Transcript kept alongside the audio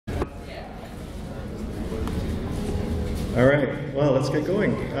All right, well, let's get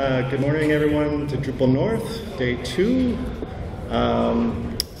going. Good morning, everyone, to Drupal North, day 2.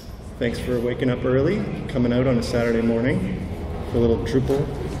 Thanks for waking up early, coming out on a Saturday morning for a little Drupal.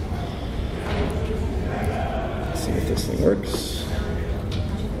 Let's see if this thing works.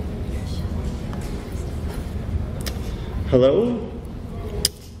 Hello,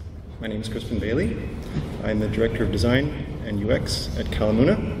 my name is Crispin Bailey. I'm the Director of Design and UX at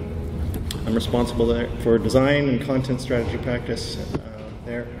Kalamuna. I'm responsible for design and content strategy practice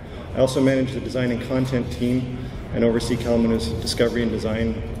there. I also manage the design and content team and oversee Kalamuna's discovery and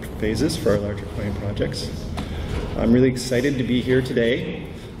design phases for our larger client projects. I'm really excited to be here today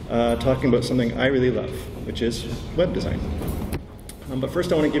talking about something I really love, which is web design. But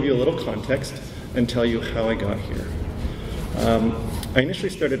first I want to give you a little context and tell you how I got here. I initially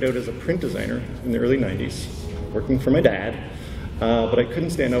started out as a print designer in the early 90s, working for my dad. But I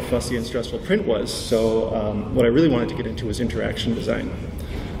couldn't stand how fussy and stressful print was, so what I really wanted to get into was interaction design.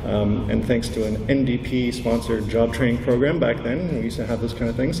 And thanks to an NDP-sponsored job training program back then, we used to have those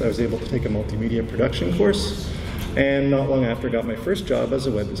kind of things, I was able to take a multimedia production course, and not long after got my first job as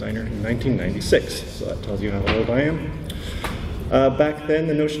a web designer in 1996, so that tells you how old I am. Back then,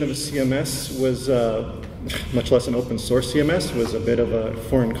 the notion of a CMS was, much less an open source CMS, was a bit of a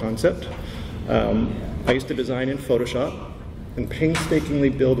foreign concept. I used to design in Photoshop, and painstakingly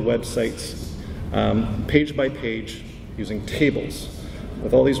build websites page by page using tables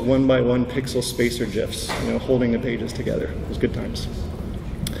with all these 1x1 pixel spacer GIFs, holding the pages together. It was good times.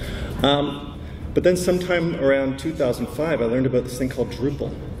 But then sometime around 2005, I learned about this thing called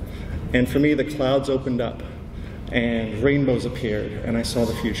Drupal. And for me, the clouds opened up and rainbows appeared, and I saw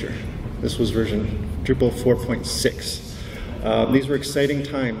the future. This was version Drupal 4.6. These were exciting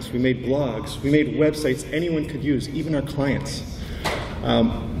times. We made blogs, we made websites anyone could use, even our clients.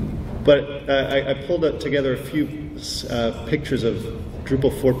 But I pulled together a few pictures of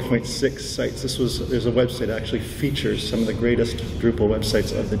Drupal 4.6 sites. There's a website that actually features some of the greatest Drupal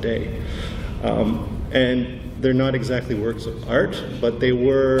websites of the day. And they're not exactly works of art, but they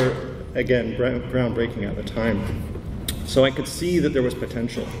were, again, groundbreaking at the time. So I could see that there was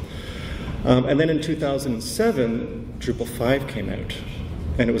potential. And then in 2007, Drupal 5 came out,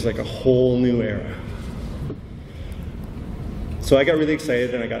 and it was like a whole new era. So I got really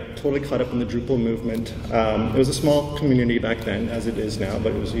excited, and I got totally caught up in the Drupal movement. It was a small community back then, as it is now,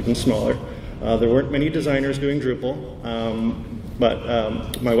 but it was even smaller. There weren't many designers doing Drupal,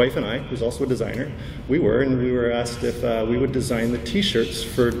 but my wife and I, who's also a designer, we were asked if we would design the t-shirts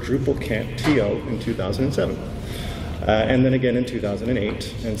for Drupal Camp TO in 2007. And then again in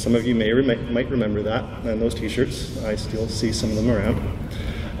 2008, and some of you might remember that, and those t-shirts. I still see some of them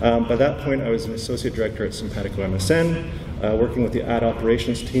around. By that point, I was an associate director at Simpatico MSN, working with the ad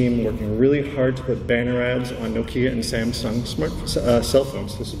operations team, working really hard to put banner ads on Nokia and Samsung cell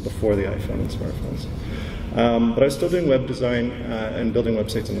phones. This was before the iPhone and smartphones. But I was still doing web design and building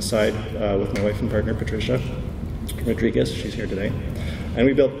websites on the side with my wife and partner, Patricia Rodriguez. She's here today. And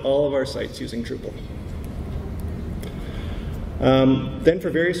we built all of our sites using Drupal. Then for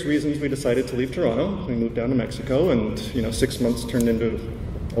various reasons we decided to leave Toronto. We moved down to Mexico, and 6 months turned into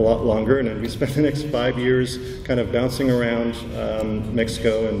a lot longer, and then we spent the next 5 years kind of bouncing around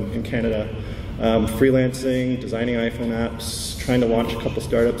Mexico and Canada, freelancing, designing iPhone apps, trying to launch a couple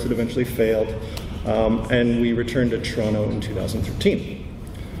startups that eventually failed, and we returned to Toronto in 2013.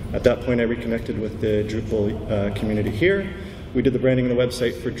 At that point I reconnected with the Drupal community here. We did the branding of the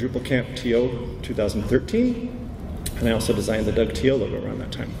website for Drupal Camp TO 2013. And I also designed the Doug Teal logo around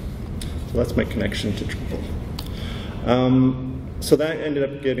that time. So that's my connection to Drupal. So that ended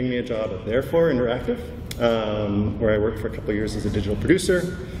up getting me a job at Therefore Interactive, where I worked for a couple of years as a digital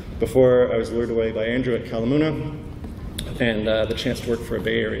producer, before I was lured away by Andrew at Kalamuna, and the chance to work for a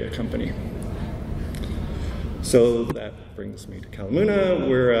Bay Area company. So that brings me to Kalamuna.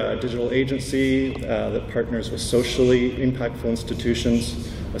 We're a digital agency that partners with socially impactful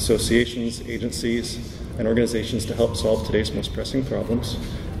institutions, associations, agencies, and organizations to help solve today's most pressing problems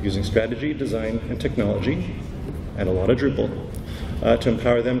using strategy, design, and technology, and a lot of Drupal, to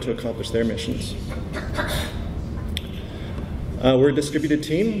empower them to accomplish their missions. We're a distributed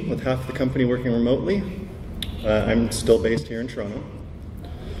team with half the company working remotely. I'm still based here in Toronto.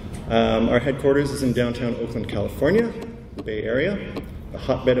 Our headquarters is in downtown Oakland, California, the Bay Area, a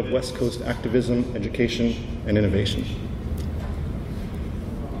hotbed of West Coast activism, education, and innovation.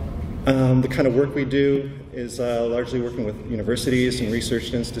 The kind of work we do is largely working with universities and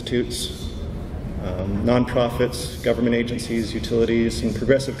research institutes, nonprofits, government agencies, utilities, and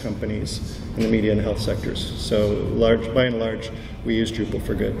progressive companies in the media and health sectors. So by and large, we use Drupal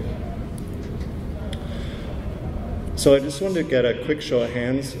for good. So I just wanted to get a quick show of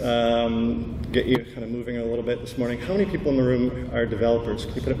hands, get you kind of moving a little bit this morning. How many people in the room are developers?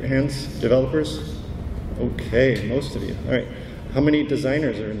 Can you put up your hands? Developers? Okay, most of you. All right. How many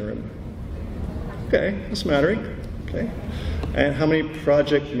designers are in the room? Okay, that's smattering. Okay. And how many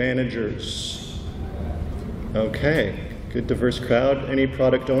project managers? Okay, good diverse crowd. Any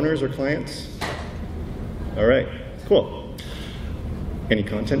product owners or clients? All right, cool. Any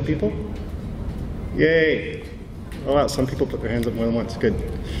content people? Yay. Oh wow, some people put their hands up more than once, good.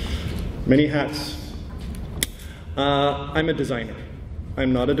 Many hats. I'm a designer.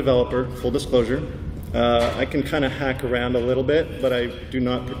 I'm not a developer, full disclosure. I can kind of hack around a little bit, but I do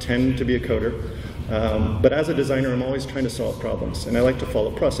not pretend to be a coder. But as a designer, I'm always trying to solve problems, and I like to follow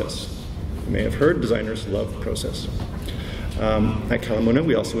process. You may have heard designers love process. At Kalamuna,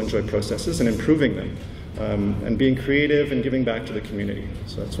 we also enjoy processes and improving them, and being creative and giving back to the community.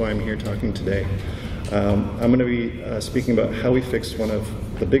 So that's why I'm here talking today. I'm going to be speaking about how we fixed one of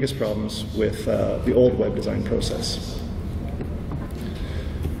the biggest problems with the old web design process.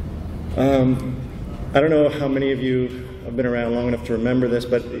 I don't know how many of you have been around long enough to remember this,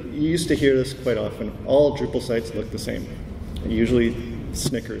 but you used to hear this quite often. All Drupal sites look the same. Usually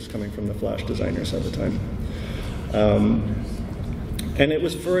snickers coming from the Flash designers at the time. And it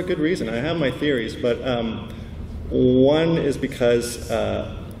was for a good reason. I have my theories, but one is because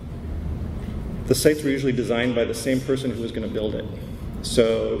the sites were usually designed by the same person who was going to build it.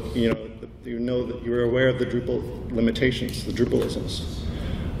 So, you know that you were aware of the Drupal limitations, the Drupalisms.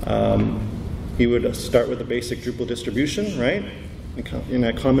 He would start with a basic Drupal distribution, right? In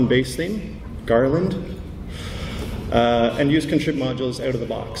a common base theme, Garland, and use contrib modules out of the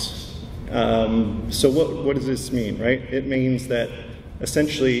box. So what does this mean, right? It means that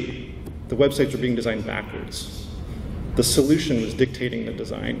essentially the websites were being designed backwards. The solution was dictating the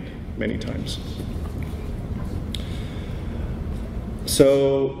design many times.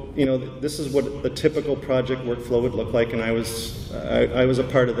 So, this is what the typical project workflow would look like, and I was a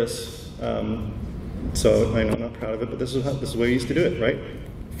part of this. So I know I'm not proud of it, but this is the way we used to do it, right?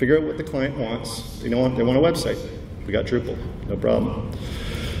 Figure out what the client wants. They want a website. We got Drupal, no problem.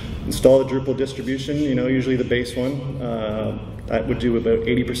 Install the Drupal distribution, usually the base one. That would do about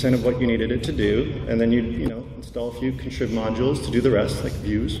 80% of what you needed it to do, and then you install a few contrib modules to do the rest, like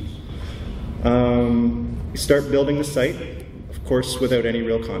views. You start building the site, of course, without any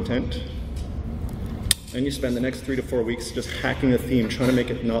real content. And you spend the next 3 to 4 weeks just hacking the theme, trying to make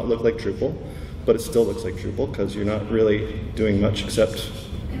it not look like Drupal, but it still looks like Drupal because you're not really doing much except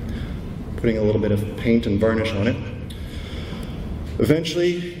putting a little bit of paint and varnish on it.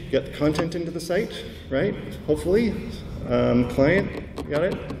 Eventually, get the content into the site, right? Hopefully. Client, got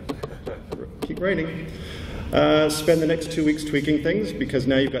it? Keep writing. Spend the next 2 weeks tweaking things because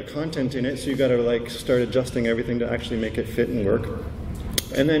now you've got content in it, so you've got to start adjusting everything to actually make it fit and work.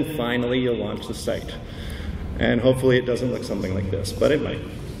 And then finally, you'll launch the site. And hopefully it doesn't look something like this, but it might.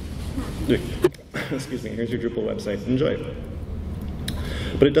 Excuse me, here's your Drupal website. Enjoy it.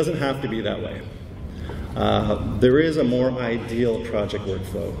 But it doesn't have to be that way. There is a more ideal project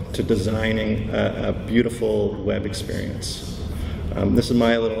workflow to designing a beautiful web experience. This is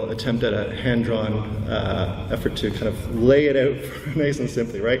my little attempt at a hand-drawn effort to kind of lay it out nice and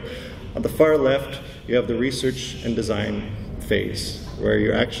simply, right? On the far left, you have the research and design phase, where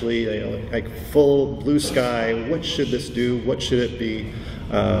you're actually like full blue sky, what should this do, what should it be?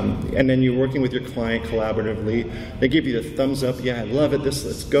 And then you're working with your client collaboratively. They give you the thumbs up, yeah, I love it,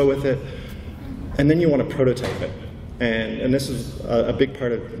 let's go with it. And then you want to prototype it. And this is a big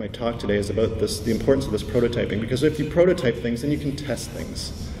part of my talk today is about the importance of this prototyping, because if you prototype things, then you can test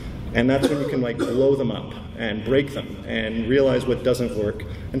things. And that's when you can blow them up and break them and realize what doesn't work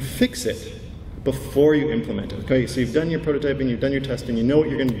and fix it before you implement it. Okay, so you've done your prototyping, you've done your testing, you know what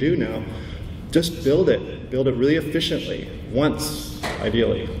you're going to do now. Just build it really efficiently, once,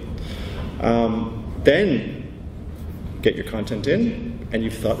 ideally. Then get your content in, and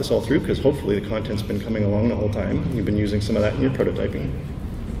you've thought this all through, because hopefully the content's been coming along the whole time. You've been using some of that in your prototyping.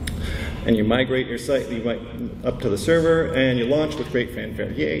 And you migrate your site up to the server, and you launch with great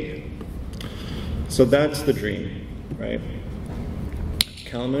fanfare. Yay. So that's the dream, right?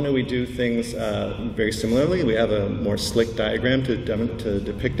 Kalamuna, we do things very similarly. We have a more slick diagram to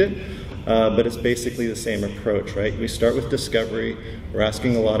depict it, but it's basically the same approach, right? We start with discovery. We're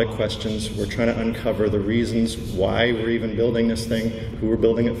asking a lot of questions. We're trying to uncover the reasons why we're even building this thing, who we're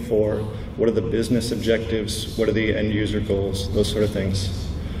building it for, what are the business objectives, what are the end user goals, those sort of things.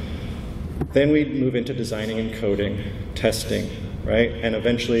 Then we move into designing and coding, testing, right? And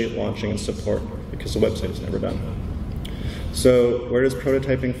eventually launching and support, because the website is never done. So where does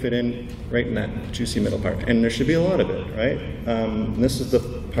prototyping fit in? Right in that juicy middle part. And there should be a lot of it, right? This is the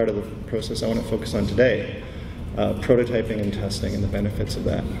part of the process I want to focus on today. Prototyping and testing and the benefits of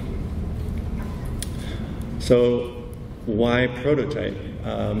that. So why prototype?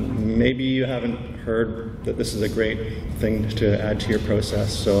 Maybe you haven't heard that this is a great thing to add to your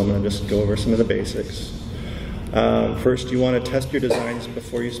process, so I'm going to just go over some of the basics. First, you want to test your designs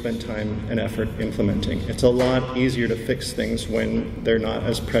before you spend time and effort implementing. It's a lot easier to fix things when they're not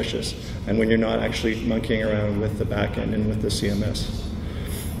as precious and when you're not actually monkeying around with the backend and with the CMS.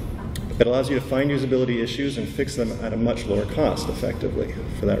 It allows you to find usability issues and fix them at a much lower cost effectively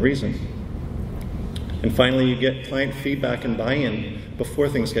for that reason. And finally, you get client feedback and buy-in before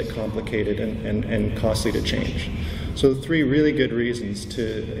things get complicated and costly to change. So 3 really good reasons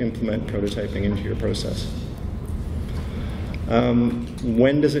to implement prototyping into your process.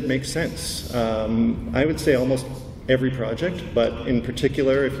 When does it make sense? I would say almost every project, but in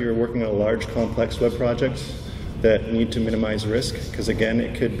particular if you're working on a large complex web project that need to minimize risk, because again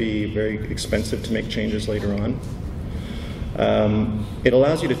it could be very expensive to make changes later on. It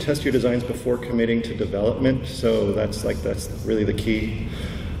allows you to test your designs before committing to development, so that's really the key.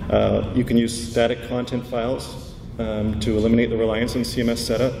 You can use static content files to eliminate the reliance on CMS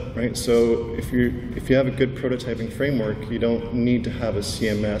setup, right? So if you have a good prototyping framework, you don't need to have a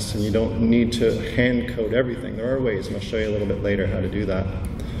CMS and you don't need to hand code everything. There are ways, and I'll show you a little bit later how to do that.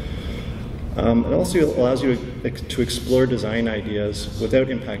 It also allows you to explore design ideas without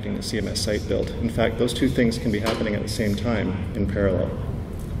impacting the CMS site build. In fact, those 2 things can be happening at the same time in parallel.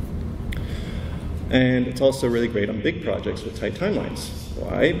 And it's also really great on big projects with tight timelines.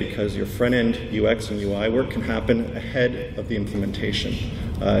 Why? Because your front-end UX and UI work can happen ahead of the implementation,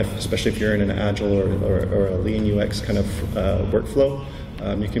 especially if you're in an agile or a lean UX kind of workflow.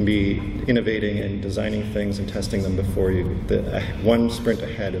 You can be innovating and designing things and testing them before you, one sprint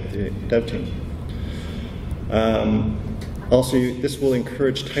ahead of the dev team. Also, this will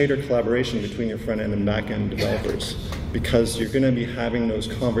encourage tighter collaboration between your front-end and back-end developers, because you're going to be having those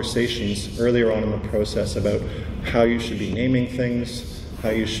conversations earlier on in the process about how you should be naming things,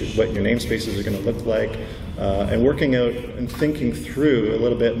 what your namespaces are going to look like, and working out and thinking through a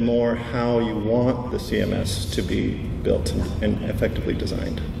little bit more how you want the CMS to be built and effectively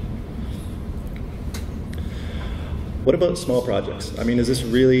designed. What about small projects? I mean, is this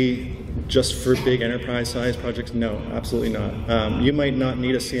really just for big enterprise-sized projects? No, absolutely not. You might not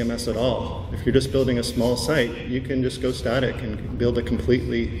need a CMS at all. If you're just building a small site, you can just go static and build a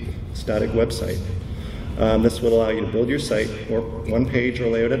completely static website. This will allow you to build your site or one page or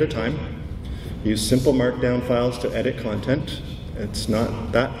layout at a time. Use simple markdown files to edit content. It's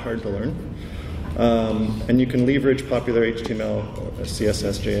not that hard to learn. And you can leverage popular HTML, or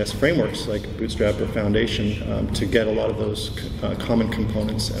CSS, JS frameworks like Bootstrap or Foundation to get a lot of those common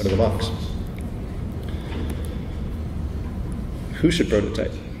components out of the box. Who should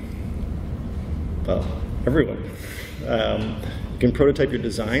prototype? Well, everyone. You can prototype your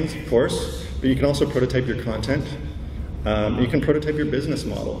designs, of course, but you can also prototype your content. You can prototype your business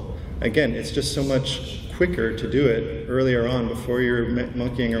model. Again, it's just so much quicker to do it earlier on before you're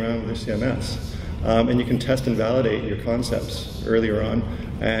monkeying around with your CMS. And you can test and validate your concepts earlier on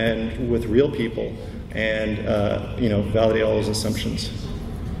and with real people and validate all those assumptions.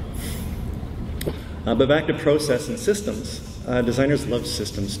 But back to process and systems. Designers love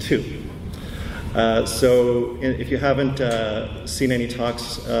systems too. So if you haven't seen any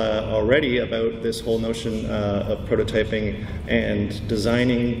talks already about this whole notion of prototyping and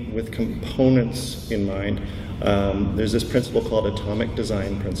designing with components in mind, there's this principle called atomic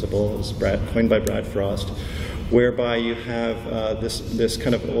design principle. It's coined by Brad Frost, whereby you have this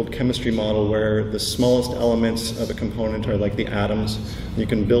kind of old chemistry model where the smallest elements of a component are like the atoms. You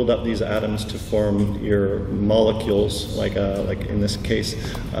can build up these atoms to form your molecules, like in this case,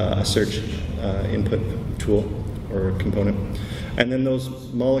 a search input tool or component. And then those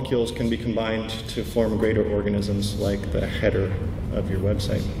molecules can be combined to form greater organisms like the header of your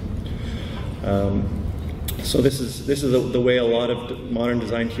website. So this is the way a lot of modern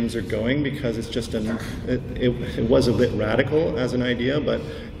design teams are going, because it's just it was a bit radical as an idea, but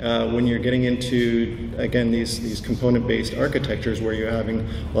when you're getting into, again, these component-based architectures where you're having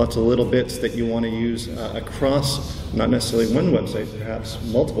lots of little bits that you want to use across not necessarily one website, perhaps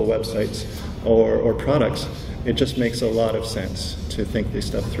multiple websites or products, it just makes a lot of sense to think this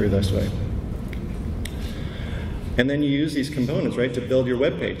stuff through this way. And then you use these components, right, to build your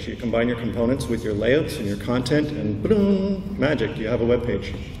web page. You combine your components with your layouts and your content, and boom, magic, you have a web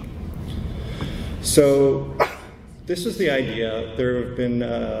page. So this is the idea. There have been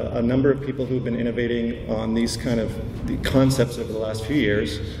a number of people who've been innovating on these kind of concepts over the last few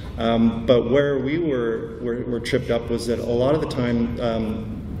years. But where we were tripped up was that a lot of the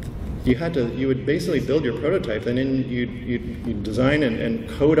time you would basically build your prototype, and then you'd design and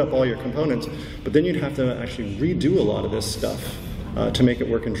code up all your components, but then you'd have to actually redo a lot of this stuff to make it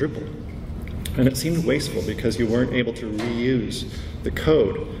work in Drupal. And it seemed wasteful because you weren't able to reuse the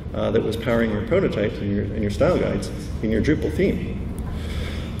code that was powering your prototypes and your style guides in your Drupal theme.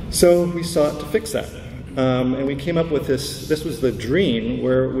 So we sought to fix that. And we came up with this was the dream,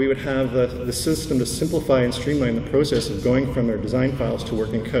 where we would have the system to simplify and streamline the process of going from our design files to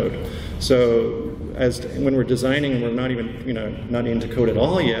working code. So when we're designing and we're not even not into code at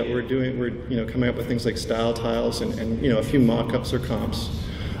all yet, we're coming up with things like style tiles and a few mock-ups or comps.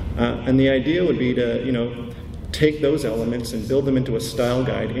 And the idea would be to take those elements and build them into a style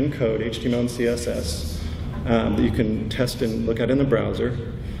guide in code, HTML and CSS, that you can test and look at in the browser.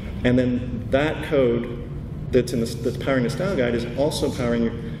 And then that code that's powering the style guide is also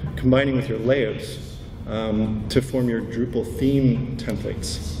combining with your layouts to form your Drupal theme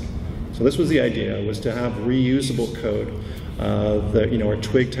templates. So this was the idea, was to have reusable code, our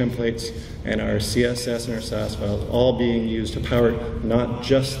twig templates and our CSS and our Sass files all being used to power not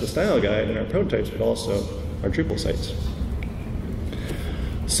just the style guide and our prototypes, but also our Drupal sites.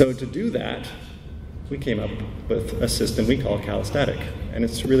 So to do that, we came up with a system we call Calistatic. And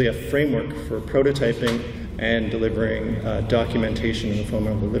it's really a framework for prototyping and delivering documentation in the form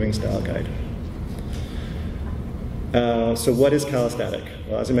of a living style guide. So what is Calistatic?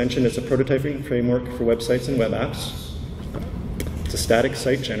 Well, as I mentioned, it's a prototyping framework for websites and web apps. It's a static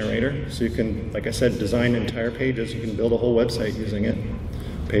site generator, so you can, like I said, design entire pages. You can build a whole website using it,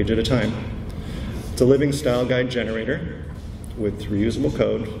 page at a time. It's a living style guide generator with reusable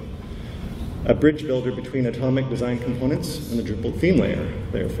code, a bridge builder between atomic design components and the Drupal theme layer,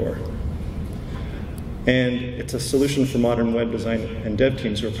 therefore. And it's a solution for modern web design and dev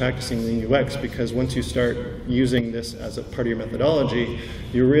teams who are practicing the UX, because once you start using this as a part of your methodology,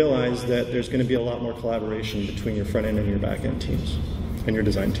 you realize that there's going to be a lot more collaboration between your front end and your back end teams and your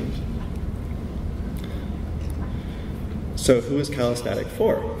design teams. So who is Calistatic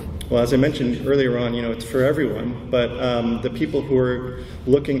for? Well, as I mentioned earlier on, it's for everyone, but the people who are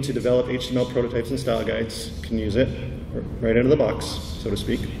looking to develop HTML prototypes and style guides can use it right out of the box, so to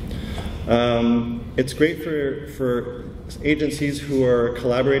speak. It's great for agencies who are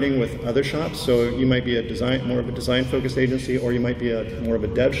collaborating with other shops. So you might be more of a design-focused agency, or you might be more of a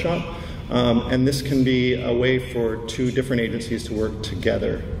dev shop. And this can be a way for two different agencies to work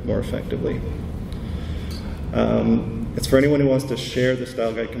together more effectively. It's for anyone who wants to share the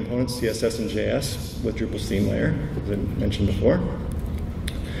style guide components, CSS and JS, with Drupal's theme layer, as I mentioned before.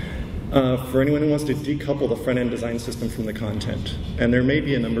 For anyone who wants to decouple the front-end design system from the content. And there may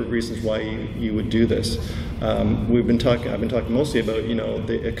be a number of reasons why you would do this. I've been talking mostly about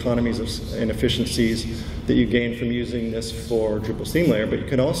the economies and efficiencies that you gain from using this for Drupal's theme layer, but you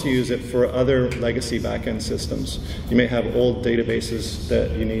can also use it for other legacy back-end systems. You may have old databases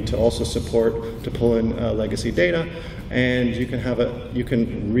that you need to also support to pull in legacy data, and you can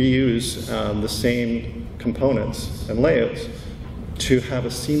reuse the same components and layouts to have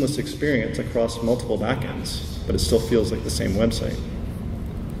a seamless experience across multiple backends, but it still feels like the same website.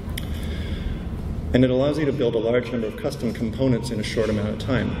 And it allows you to build a large number of custom components in a short amount of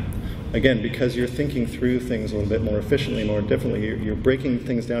time. Again, because you're thinking through things a little bit more efficiently, more differently, you're breaking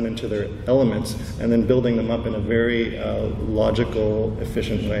things down into their elements and then building them up in a very logical,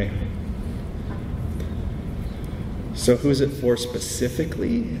 efficient way. So who's it for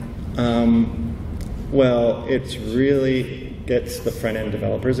specifically? Well, it's really gets the front-end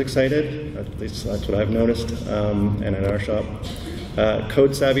developers excited. At least that's what I've noticed, and in our shop.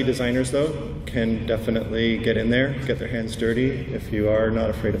 Code-savvy designers, though, can definitely get in there, get their hands dirty. If you are not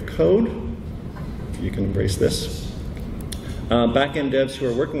afraid of code, you can embrace this. Back-end devs who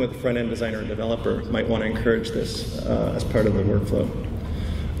are working with a front-end designer and developer might want to encourage this as part of the workflow,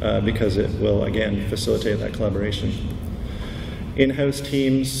 because it will, again, facilitate that collaboration. In-house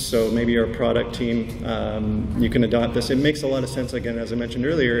teams, so maybe you're a product team, you can adopt this. It makes a lot of sense, again, as I mentioned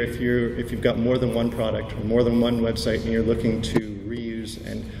earlier, if you've got more than one product or more than one website and you're looking to reuse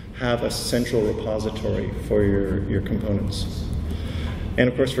and have a central repository for your components. And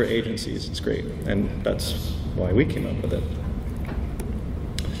of course for agencies, it's great, and that's why we came up with it.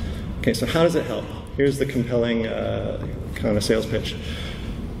 Okay, so how does it help? Here's the compelling kind of sales pitch.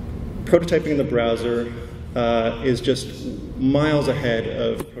 Prototyping in the browser is just miles ahead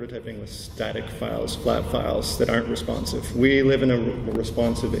of prototyping with static files, flat files that aren't responsive. We live in a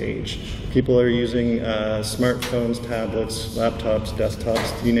responsive age. People are using smartphones, tablets, laptops,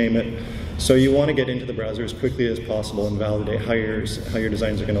 desktops, you name it. So you want to get into the browser as quickly as possible and validate how your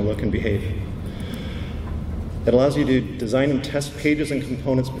designs are going to look and behave. It allows you to design and test pages and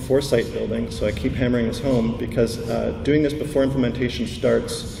components before site building, so I keep hammering this home, because doing this before implementation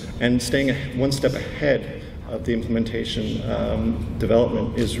starts and staying one step ahead of the implementation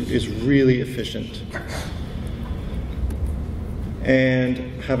development is really efficient.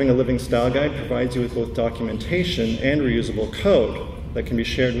 And having a living style guide provides you with both documentation and reusable code that can be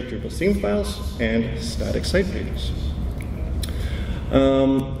shared with Drupal theme files and static site pages.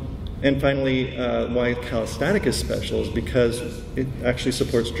 And finally, why Calistatic is special is because it actually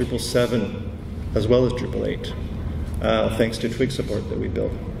supports Drupal 7 as well as Drupal 8, thanks to Twig support that we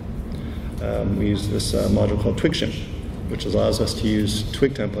built. We use this module called TwigShim, which allows us to use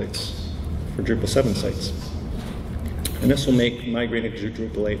Twig templates for Drupal 7 sites. And this will make migrating to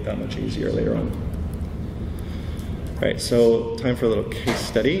Drupal 8 that much easier later on. All right, so time for a little case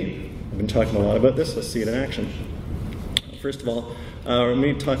study. I've been talking a lot about this. Let's see it in action. First of all, we're going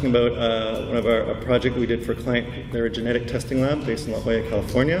to be talking about a project we did for a client. They're a genetic testing lab based in La Jolla,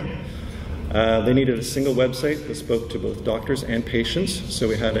 California. They needed a single website that spoke to both doctors and patients, so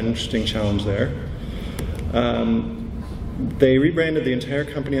we had an interesting challenge there. They rebranded the entire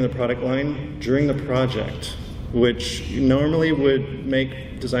company and the product line during the project, which normally would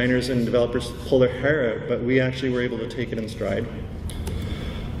make designers and developers pull their hair out, but we actually were able to take it in stride.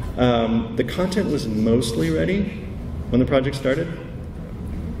 The content was mostly ready when the project started.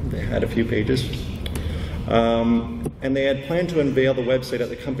 They had a few pages. And they had planned to unveil the website at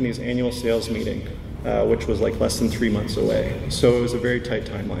the company's annual sales meeting, which was like less than 3 months away. So it was a very tight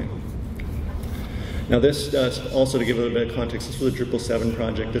timeline. Now this, also to give a little bit of context, this was a Drupal 7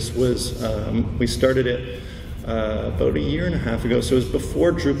 project. This was, we started it about 1.5 years ago, so it was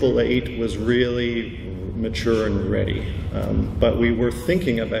before Drupal 8 was really mature and ready. But we were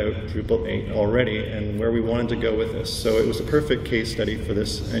thinking about Drupal 8 already and where we wanted to go with this. So it was a perfect case study for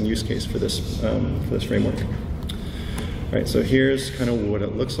this and use case for this framework. All right, so here's kind of what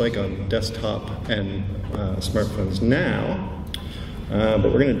it looks like on desktop and smartphones now. But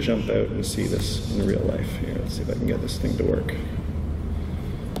we're going to jump out and see this in real life here. Let's see if I can get this thing to work.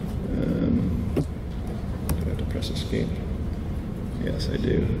 Do I have to press escape? Yes, I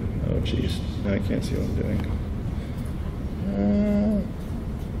do. Oh, geez. Now I can't see what I'm doing.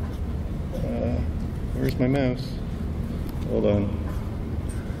 Where's my mouse? Hold on.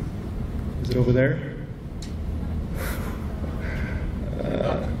 Is it over there?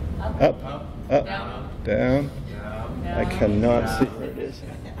 Up, down. I cannot see where it is.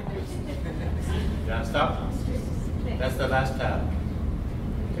 John, stop. That's the last tab.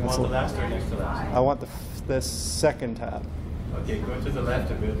 You want the last or next to last? I want the second tab. Okay, go to the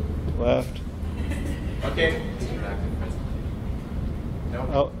left a bit. Left. Okay. No.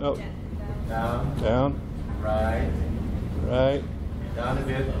 Oh, no. Down. Down. Right. Right. Down a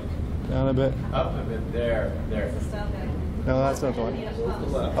bit. Down a bit. Up a bit. There. There. No, that's not the one.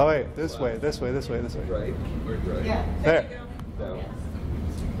 Oh wait, this way, this way, this way, this way. Right. Right. Yeah. There. Down.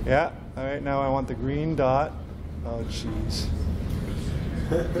 Yeah. All right. Now I want the green dot. Oh jeez.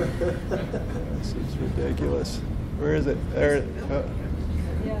 This is ridiculous. Where is it? There.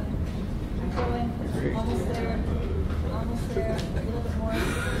 Yeah. Going. Almost there. Almost there. A little bit more.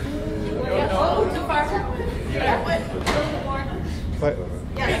 Yeah. Oh, too far. Yeah. A little bit more. What?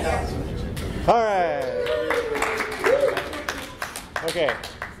 Yeah. All right. Okay.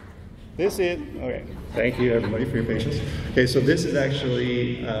 This is, okay. Thank you everybody for your patience. Okay, so this is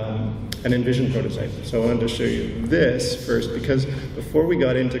actually an Envision prototype. So I wanted to show you this first because before we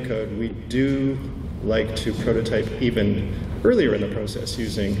got into code, we do like to prototype even earlier in the process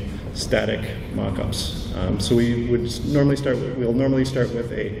using static mockups. So we would normally start with, we'll normally start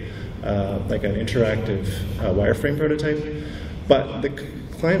with a like an interactive wireframe prototype, but the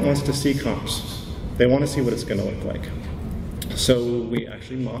client wants to see comps. They want to see what it's going to look like. So we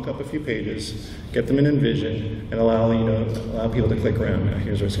actually mock up a few pages, get them in Envision, and allow people to click around. Now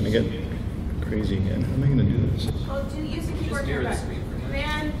here's where it's going to get crazy again. How am I going to do this? Well, do use the keyboard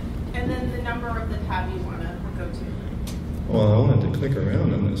command and then the number of the tab you want to go to. Well, I wanted to click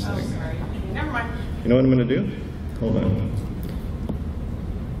around on this Oh, thing. sorry. Never mind. You know what I'm going to do? Hold on.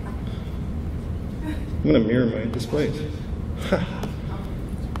 I'm going to mirror my displays. Ha!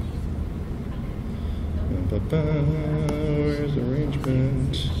 Where's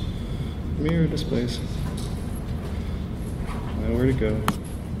arrangement? Mirror displays. Nowhere to go.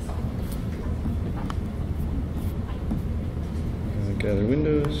 gather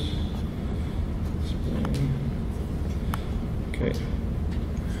windows. Okay.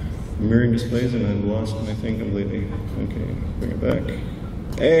 Mirroring displays, and I've lost my thing completely. Okay, bring it back.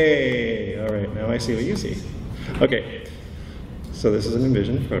 Hey! All right, now I see what you see. Okay, so this is an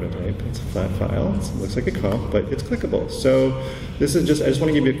envisioned prototype. It's a flat file. It looks like a comp, but it's clickable. So this is just, I just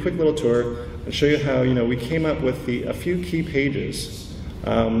want to give you a quick little tour and show you how, we came up with a few key pages,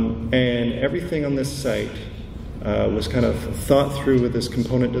 and everything on this site was kind of thought through with this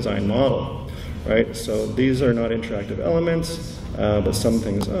component design model, right? So these are not interactive elements, but some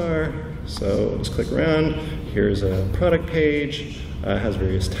things are. So just click around. Here's a product page. Has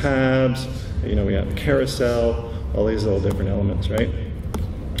various tabs. We have the carousel, all these little different elements, right?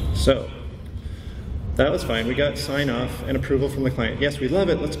 So that was fine. We got sign off and approval from the client. Yes, we love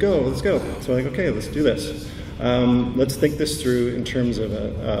it. Let's go. Let's go. So we're like, okay, let's do this. Let's think this through in terms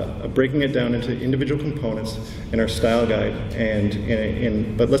of breaking it down into individual components in our style guide,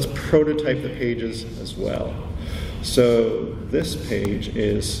 but let's prototype the pages as well. So this page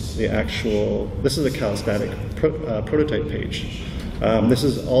is this is a calisthenic prototype page. This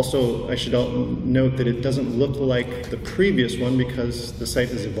is also, I should note that it doesn't look like the previous one because the site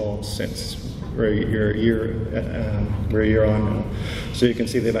has evolved since. We're a year on now. So you can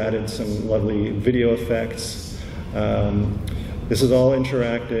see they've added some lovely video effects. This is all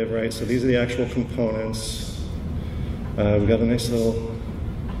interactive, right? So these are the actual components. We've got a nice little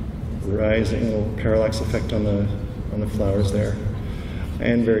rising little parallax effect on the flowers there,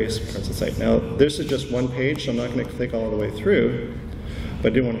 and various parts of the site. Now, this is just one page, so I'm not going to click all the way through,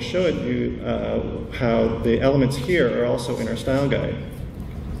 but I do want to show you how the elements here are also in our style guide.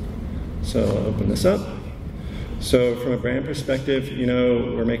 So I'll open this up. So from a brand perspective,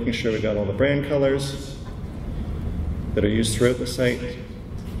 we're making sure we've got all the brand colors that are used throughout the site.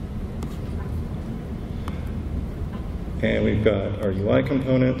 And we've got our UI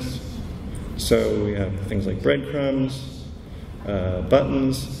components. So we have things like breadcrumbs,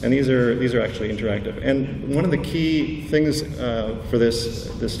 buttons, and these are actually interactive. And one of the key things for this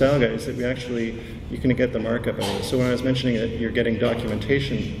style guide is that you can get the markup out of it. So when I was mentioning that you're getting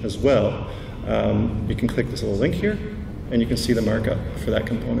documentation as well, you can click this little link here, and you can see the markup for that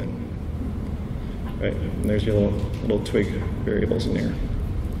component. Right, and there's your little twig variables in here.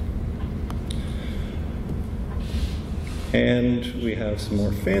 And we have some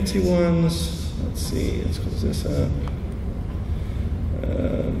more fancy ones. Let's see, let's close this up.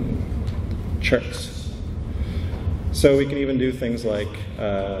 Charts. So we can even do things like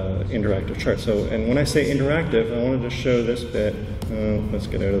interactive charts. So, and when I say interactive, I wanted to show this bit. Let's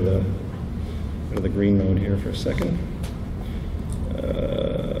get out of the green mode here for a second.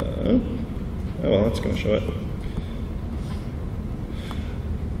 Oh well, that's going to show it.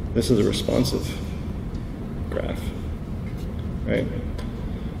 This is a responsive graph. Right?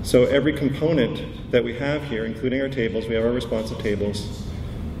 So every component that we have here, including our tables, we have our responsive tables,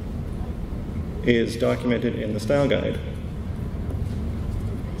 is documented in the style guide.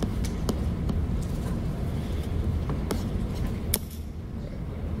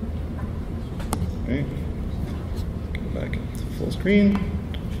 Okay. Go back to full screen.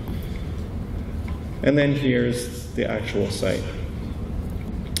 And then here's the actual site.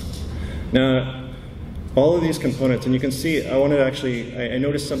 Now, all of these components, and you can see, I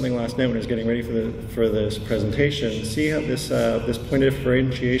noticed something last night when I was getting ready for this presentation. See how this point of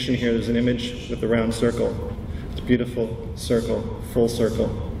differentiation here, there's an image with the round circle. It's a beautiful circle, full circle.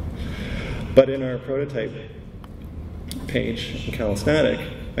 But in our prototype page in Calisthenic,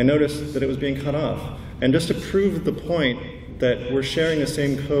 I noticed that it was being cut off. And just to prove the point that we're sharing the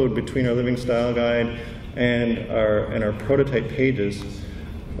same code between our living style guide and our prototype pages,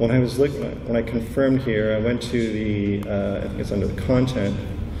 when I confirmed here, I went to the, I think it's under the content,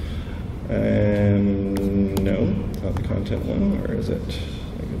 and no, not the content one, or is it?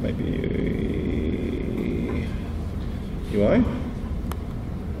 I think it might be UI?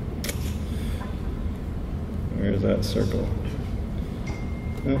 Where is that circle?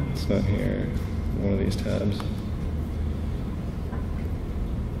 No, it's not here. One of these tabs.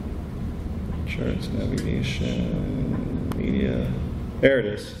 Charts, navigation, media. There it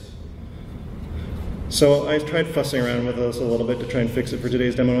is. So I tried fussing around with this a little bit to try and fix it for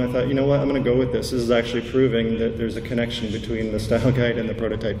today's demo, and I thought, you know what, I'm going to go with this. This is actually proving that there's a connection between the style guide and the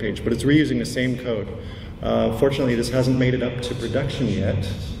prototype page, but it's reusing the same code. Fortunately, this hasn't made it up to production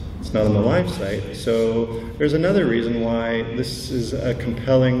yet. It's not on the live site, so there's another reason why this is a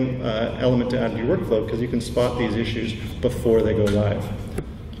compelling element to add to your workflow, because you can spot these issues before they go live.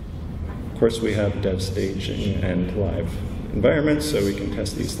 Of course, we have dev staging and live environments, so we can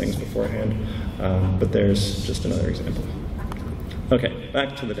test these things beforehand, but there's just another example. Okay,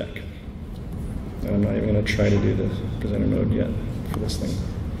 back to the deck. And I'm not even going to try to do the presenter mode yet for this thing.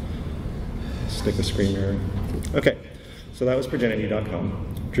 Stick the screen mirror. Okay, so that was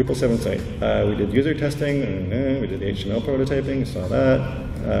Progenity.com. Drupal 7 site. We did user testing, we did HTML prototyping, saw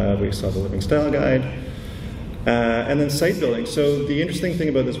that. We saw the living style guide. And then site building. So the interesting thing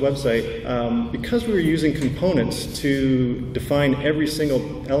about this website, because we were using components to define every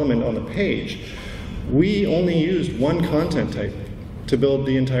single element on the page, we only used one content type to build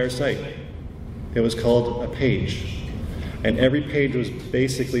the entire site. It was called a page. And every page was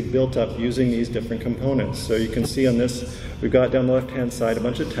basically built up using these different components. So you can see on this, we've got down the left-hand side a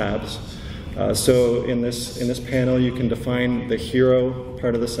bunch of tabs. So in this panel, you can define the hero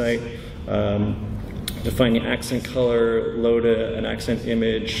part of the site, define the accent color, load an accent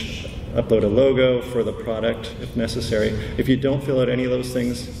image, upload a logo for the product if necessary. If you don't fill out any of those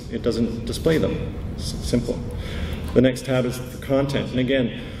things, it doesn't display them. It's simple. The next tab is for content. And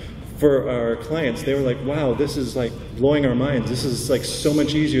again, for our clients, they were like, wow, this is like blowing our minds. This is like so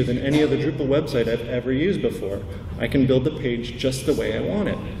much easier than any other Drupal website I've ever used before. I can build the page just the way I want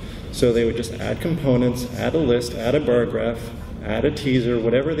it. So they would just add components, add a list, add a bar graph, add a teaser,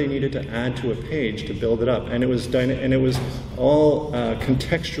 whatever they needed to add to a page to build it up. And it was all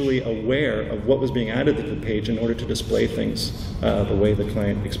contextually aware of what was being added to the page in order to display things the way the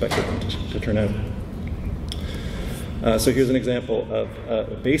client expected them to turn out. So here's an example of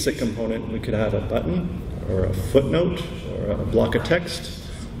a basic component. We could have a button, or a footnote, or a block of text,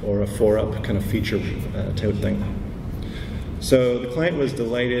 or a 4-up kind of feature type thing. So the client was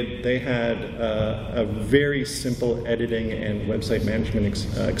delighted. They had a very simple editing and website management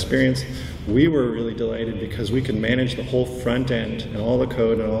experience. We were really delighted because we could manage the whole front end and all the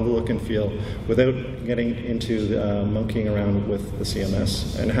code and all the look and feel without getting into monkeying around with the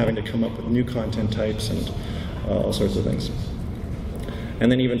CMS and having to come up with new content types and all sorts of things.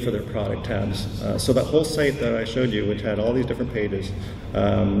 And then even for their product tabs. So that whole site that I showed you, which had all these different pages,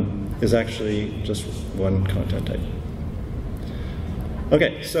 is actually just one content type.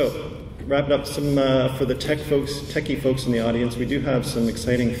 Okay, so wrap it up some for the techie folks in the audience. We do have some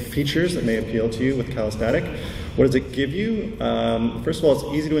exciting features that may appeal to you with Calistatic. What does it give you? First of all, it's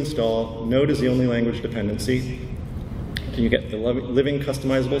easy to install. Node is the only language dependency. You get the living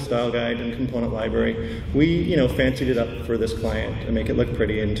customizable style guide and component library. We, fancied it up for this client to make it look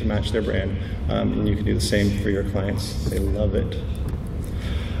pretty and to match their brand. And you can do the same for your clients. They love it.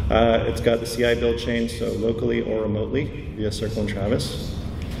 It's got the CI build chain, so locally or remotely via Circle and Travis.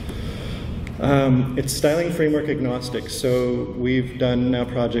 It's styling framework agnostic, so we've done now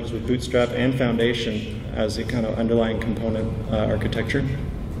projects with Bootstrap and Foundation as a kind of underlying component architecture,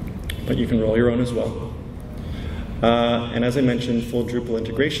 but you can roll your own as well. And as I mentioned, full Drupal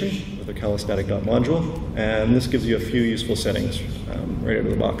integration with the calistatic.module, and this gives you a few useful settings right out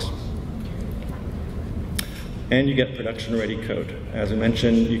of the box. And you get production-ready code. As I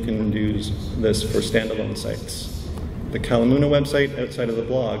mentioned, you can use this for standalone sites. The Calamuna website outside of the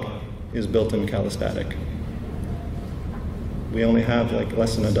blog is built in Calistatic. We only have like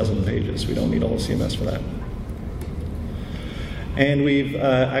less than a dozen pages. We don't need all the CMS for that. And we've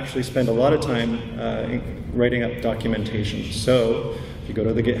actually spent a lot of time writing up documentation. So if you go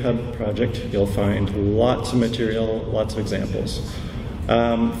to the GitHub project, you'll find lots of material, lots of examples.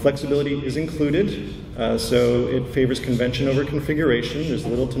 Flexibility is included, so it favors convention over configuration. There's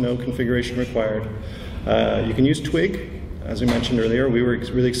little to no configuration required. You can use Twig, as we mentioned earlier. We were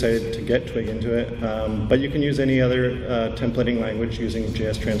really excited to get Twig into it, but you can use any other templating language using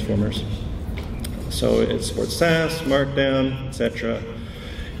JS transformers. So it supports Sass, Markdown, etc.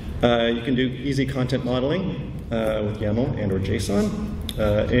 You can do easy content modeling with YAML and or JSON.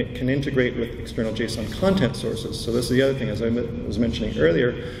 It can integrate with external JSON content sources. So this is the other thing, as I was mentioning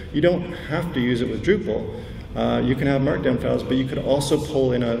earlier, you don't have to use it with Drupal. You can have Markdown files, but you could also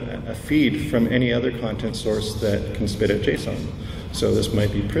pull in a feed from any other content source that can spit out JSON. So this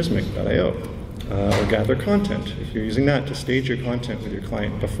might be Prismic.io. Or gather content, if you're using that to stage your content with your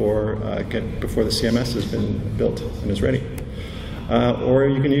client before the CMS has been built and is ready. Or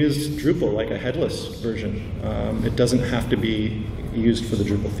you can use Drupal like a headless version. It doesn't have to be used for the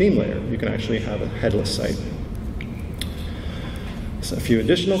Drupal theme layer. You can actually have a headless site. So a few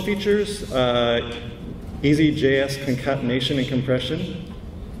additional features. Easy JS concatenation and compression.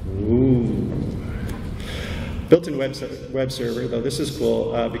 Ooh. Built-in web server, though this is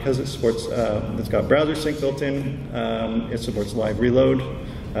cool because it supports, it's got browser sync built in, it supports live reload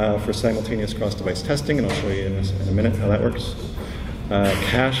for simultaneous cross-device testing, and I'll show you in a minute how that works.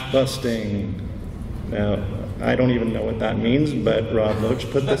 Cache busting. Now, I don't even know what that means, but Rob Loach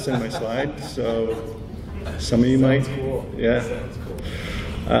put this in my slide, so Some of you might. Cool. Yeah. Sounds cool.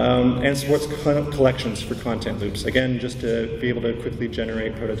 And supports collections for content loops. Again, just to be able to quickly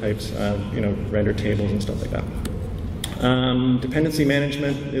generate prototypes, render tables and stuff like that. Dependency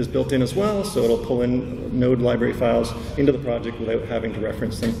management is built in as well, so it'll pull in node library files into the project without having to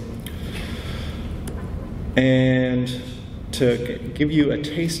reference them. And to give you a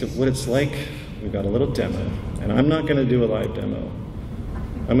taste of what it's like, we've got a little demo. And I'm not going to do a live demo.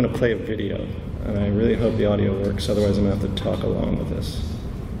 I'm going to play a video. And I really hope the audio works, otherwise I'm going to have to talk along with this.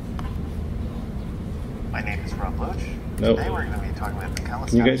 My name is Rob Loach. Nope. Today we're going to be talking about the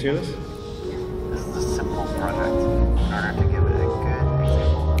Can you guys hear this? This is a simple project. In order to give it a good example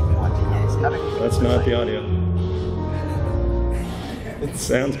of what calisthenics. That's not the audio. It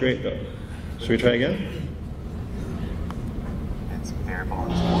sounds great though. Should we try again? It's variable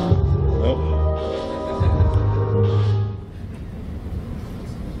underscore. Nope.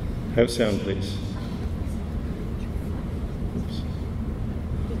 Have sound, please. Oops.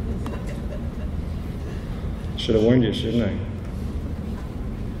 Should have warned you, shouldn't I?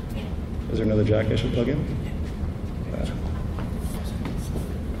 Is there another jack I should plug in?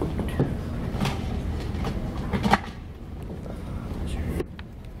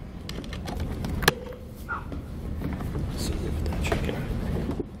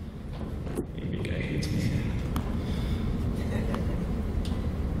 Maybe guy hates me.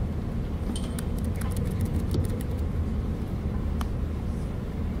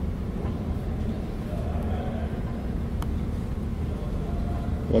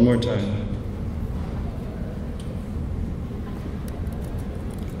 One more time.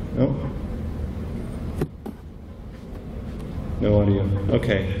 No? No audio.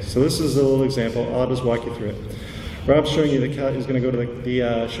 Okay, so this is a little example. I'll just walk you through it. Rob's showing you is going to go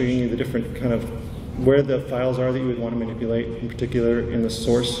to showing you the different kind of where the files are that you would want to manipulate, in particular in the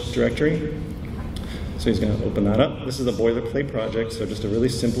source directory. So he's going to open that up. This is a boilerplate project, so just a really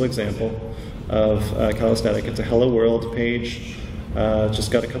simple example of calisthenic. It's a hello world page.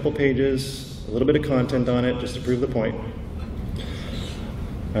 Just got a couple pages, a little bit of content on it, just to prove the point.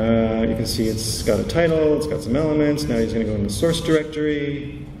 You can see it's got a title, it's got some elements. Now he's going to go into the source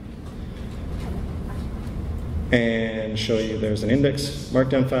directory and show you there's an index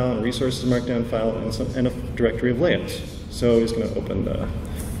markdown file and a resources markdown file and a directory of layouts. So he's going to open the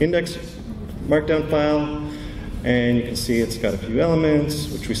index markdown file, and you can see it's got a few elements,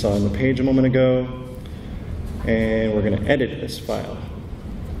 which we saw on the page a moment ago. And we're going to edit this file.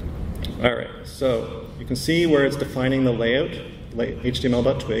 All right, so you can see where it's defining the layout,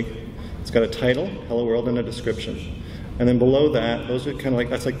 html.twig. It's got a title, hello world, and a description. And then below that, those are kind of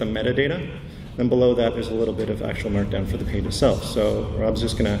like, that's like the metadata. Then below that, there's a little bit of actual markdown for the page itself. So Rob's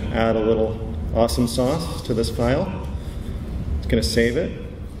just going to add a little awesome sauce to this file. He's going to save it.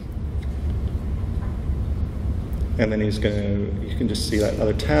 And then he's going to, you can just see that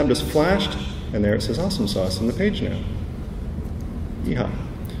other tab just flashed. And there it says awesome sauce on the page now. Yeehaw.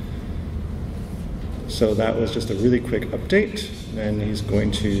 So that was just a really quick update. And he's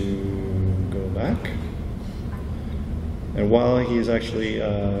going to go back. And while he's actually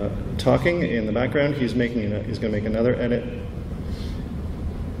talking in the background, he's going to make another edit.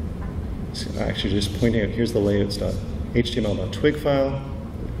 So actually just pointing out, here's the layouts.html.twig file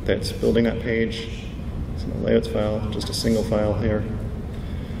that's building that page. It's in the layouts file, just a single file here.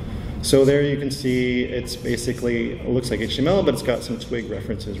 So there you can see it's basically, it looks like HTML, but it's got some twig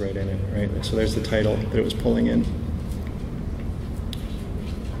references right in it, right? So there's the title that it was pulling in.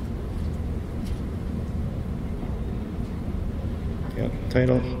 Yeah,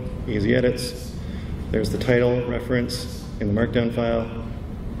 title, easy edits. There's the title reference in the markdown file.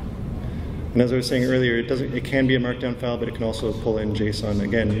 And as I was saying earlier, it can be a markdown file, but it can also pull in JSON.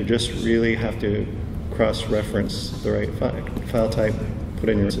 Again, you just really have to cross-reference the right file type, put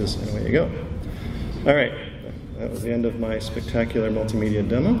in your sources, and away you go. All right, that was the end of my spectacular multimedia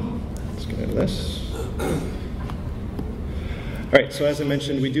demo. Let's get into this. All right, so as I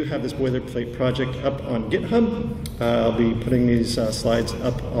mentioned, we do have this boilerplate project up on GitHub. I'll be putting these slides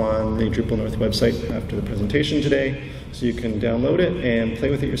up on the Drupal North website after the presentation today, so you can download it and play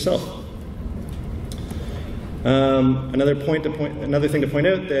with it yourself. Another thing to point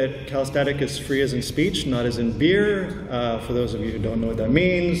out, that calisthenic is free as in speech, not as in beer. For those of you who don't know what that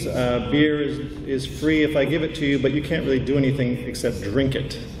means, beer is free if I give it to you, but you can't really do anything except drink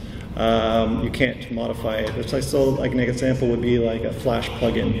it. You can't modify it. Like an example would be like a Flash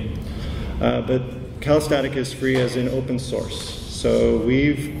plugin. But calisthenic is free as in open source. So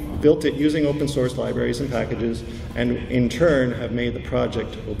we've built it using open source libraries and packages, and in turn have made the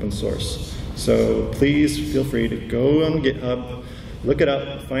project open source. So please feel free to go on GitHub, look it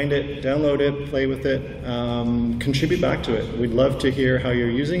up, find it, download it, play with it, contribute back to it. We'd love to hear how you're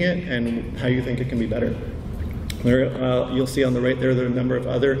using it and how you think it can be better. You'll see on the right there are a number of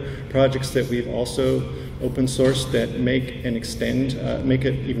other projects that we've also open sourced that make and extend, make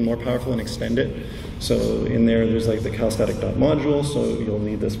it even more powerful and extend it. So in there's like the calistatic.module, so you'll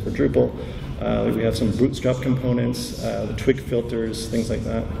need this for Drupal. We have some bootstrap components, the twig filters, things like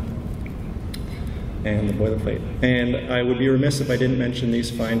that, and the boilerplate. And I would be remiss if I didn't mention these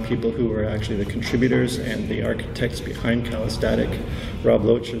fine people who are actually the contributors and the architects behind Calistatic. Rob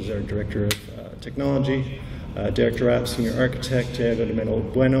Loach is our Director of Technology, Derek Durap, Senior Architect, Diego de Melo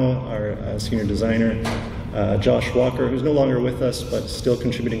Bueno, our Senior Designer, Josh Walker, who's no longer with us but still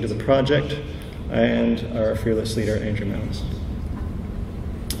contributing to the project, and our fearless leader, Andrew Mounds.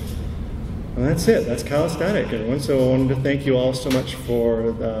 And that's it. That's Calistatic, everyone. So I wanted to thank you all so much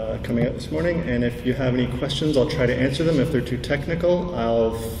for coming out this morning. And if you have any questions, I'll try to answer them. If they're too technical,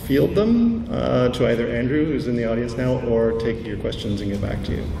 I'll field them to either Andrew, who's in the audience now, or take your questions and get back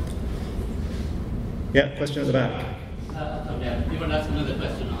to you. Yeah, question at the back. Yeah, if you want to ask another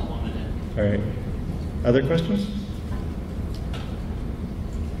question, I'll want it. All right. Other questions?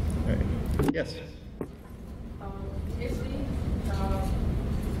 All right. Yes. If the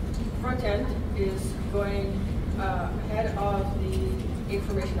front end is going ahead of the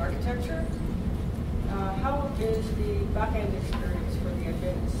information architecture, how is the back end experience for the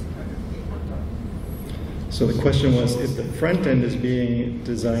admins being worked on? So the question was, if the front end is being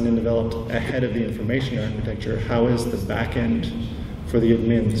designed and developed ahead of the information architecture, how is the back end for the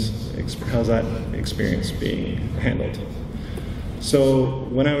admins, how's that experience being handled? So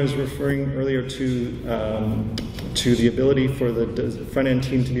when I was referring earlier to the ability for the front end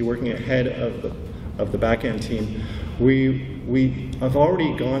team to be working ahead of the back end team, we have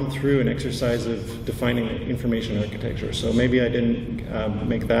already gone through an exercise of defining information architecture. So maybe I didn't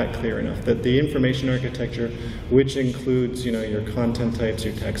make that clear enough. That the information architecture, which includes your content types,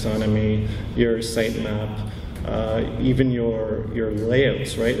 your taxonomy, your sitemap, even your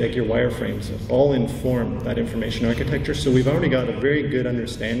layouts, right? Like your wireframes, all inform that information architecture. So we've already got a very good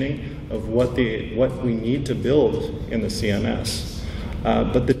understanding of what we need to build in the CMS.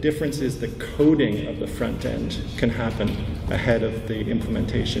 But the difference is the coding of the front end can happen ahead of the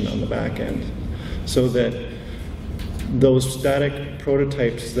implementation on the back end. So that those static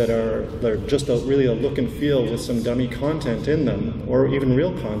prototypes that are just really a look and feel with some dummy content in them, or even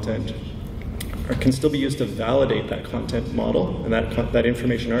real content, can still be used to validate that content model and that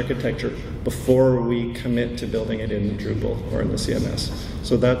information architecture before we commit to building it in Drupal or in the CMS.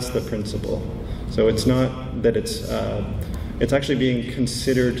 So that's the principle. So it's not that it's actually being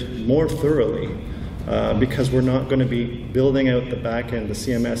considered more thoroughly because we're not going to be building out the back end, the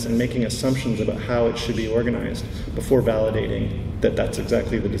CMS, and making assumptions about how it should be organized before validating that that's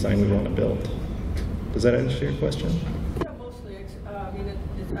exactly the design we want to build. Does that answer your question? Yeah, mostly. I mean,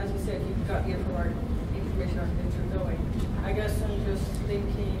 as you said, you've got the information architecture going. I guess I'm just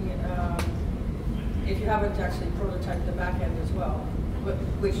thinking if you haven't actually prototyped the back end as well,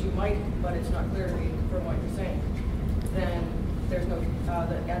 which you might, but it's not clear to me from what you're saying, then there's no,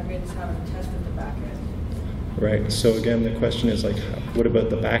 the admins haven't tested the back end. Right, so again, the question is like, what about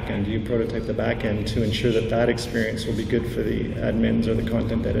the back end? Do you prototype the back end to ensure that that experience will be good for the admins or the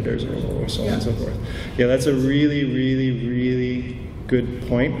content editors or so on and so forth? Yeah, that's a really, really, really good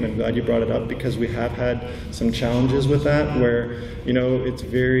point, and I'm glad you brought it up because we have had some challenges with that where, it's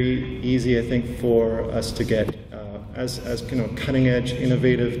very easy, I think, for us to get as cutting edge,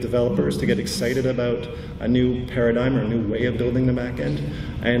 innovative developers to get excited about a new paradigm or a new way of building the back end,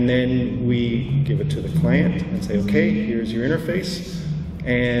 and then we give it to the client and say, okay, here's your interface.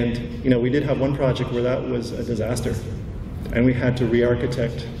 And we did have one project where that was a disaster, and we had to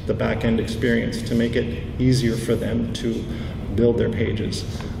re-architect the back end experience to make it easier for them to build their pages.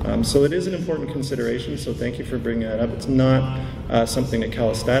 So it is an important consideration, so thank you for bringing that up. It's not something that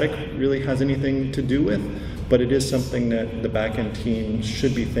Calistatic really has anything to do with, but it is something that the back-end team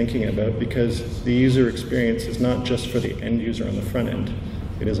should be thinking about because the user experience is not just for the end user on the front end,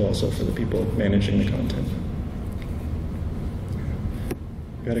 it is also for the people managing the content.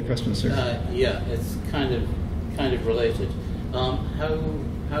 You had a question, sir? Yeah, it's kind of related.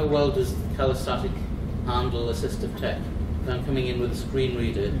 How well does Calistatic handle assistive tech? If I'm coming in with a screen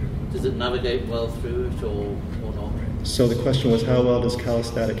reader, does it navigate well through it or not? So the question was, how well does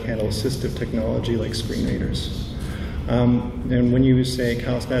Calistatic handle assistive technology like screen readers? And when you say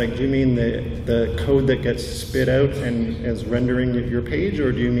Calistatic, do you mean the code that gets spit out and is rendering your page,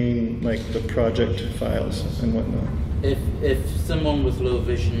 or do you mean like the project files and whatnot? If someone with low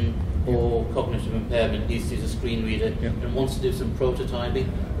vision or cognitive impairment needs to use a screen reader Yeah. and wants to do some prototyping,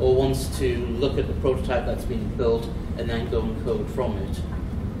 or wants to look at the prototype that's been built and then go and code from it.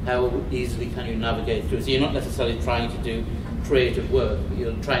 How easily can you navigate through? So you're not necessarily trying to do creative work, but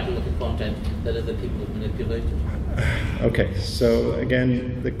you're trying to look at content that other people have manipulated. Okay, so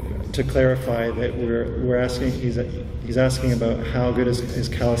again, to clarify that we're asking, he's asking about how good is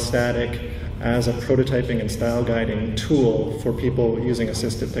Calistatic as a prototyping and style guiding tool for people using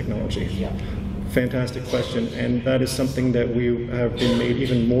assistive technology. Yeah. Fantastic question, and that is something that we have been made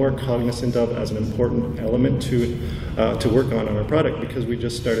even more cognizant of as an important element to work on our product, because we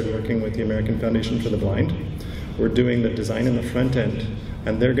just started working with the American Foundation for the Blind. We're doing the design in the front end,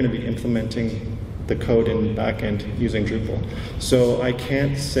 and they're going to be implementing the code in back end using Drupal. So I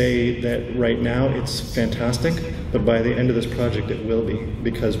can't say that right now it's fantastic, but by the end of this project it will be,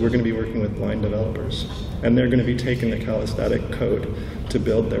 because we're going to be working with blind developers, and they're going to be taking the Calistatic code to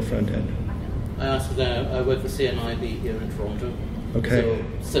build their front end. I work for CNIB here in Toronto. Okay. So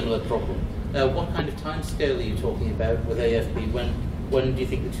similar problem. What kind of time scale are you talking about with AFB? When do you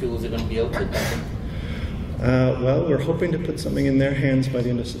think the tools are going to be open? Well, we're hoping to put something in their hands by the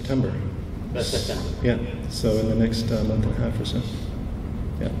end of September. That's September. Yeah, so in the next month and a half or so.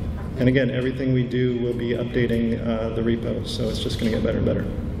 Yeah. And again, everything we do will be updating the repo, so it's just going to get better and better.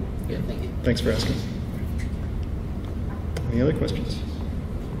 Yeah, thank you. Thanks for asking. Any other questions?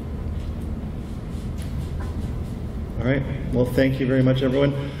 All right. Well, thank you very much,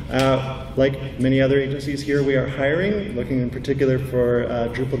 everyone. Like many other agencies here, we are hiring, looking in particular for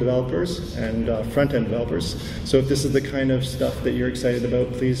Drupal developers and front-end developers. So if this is the kind of stuff that you're excited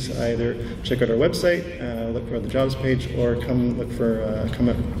about, please either check out our website, look for the jobs page, or come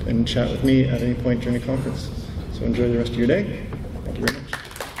up and chat with me at any point during the conference. So enjoy the rest of your day.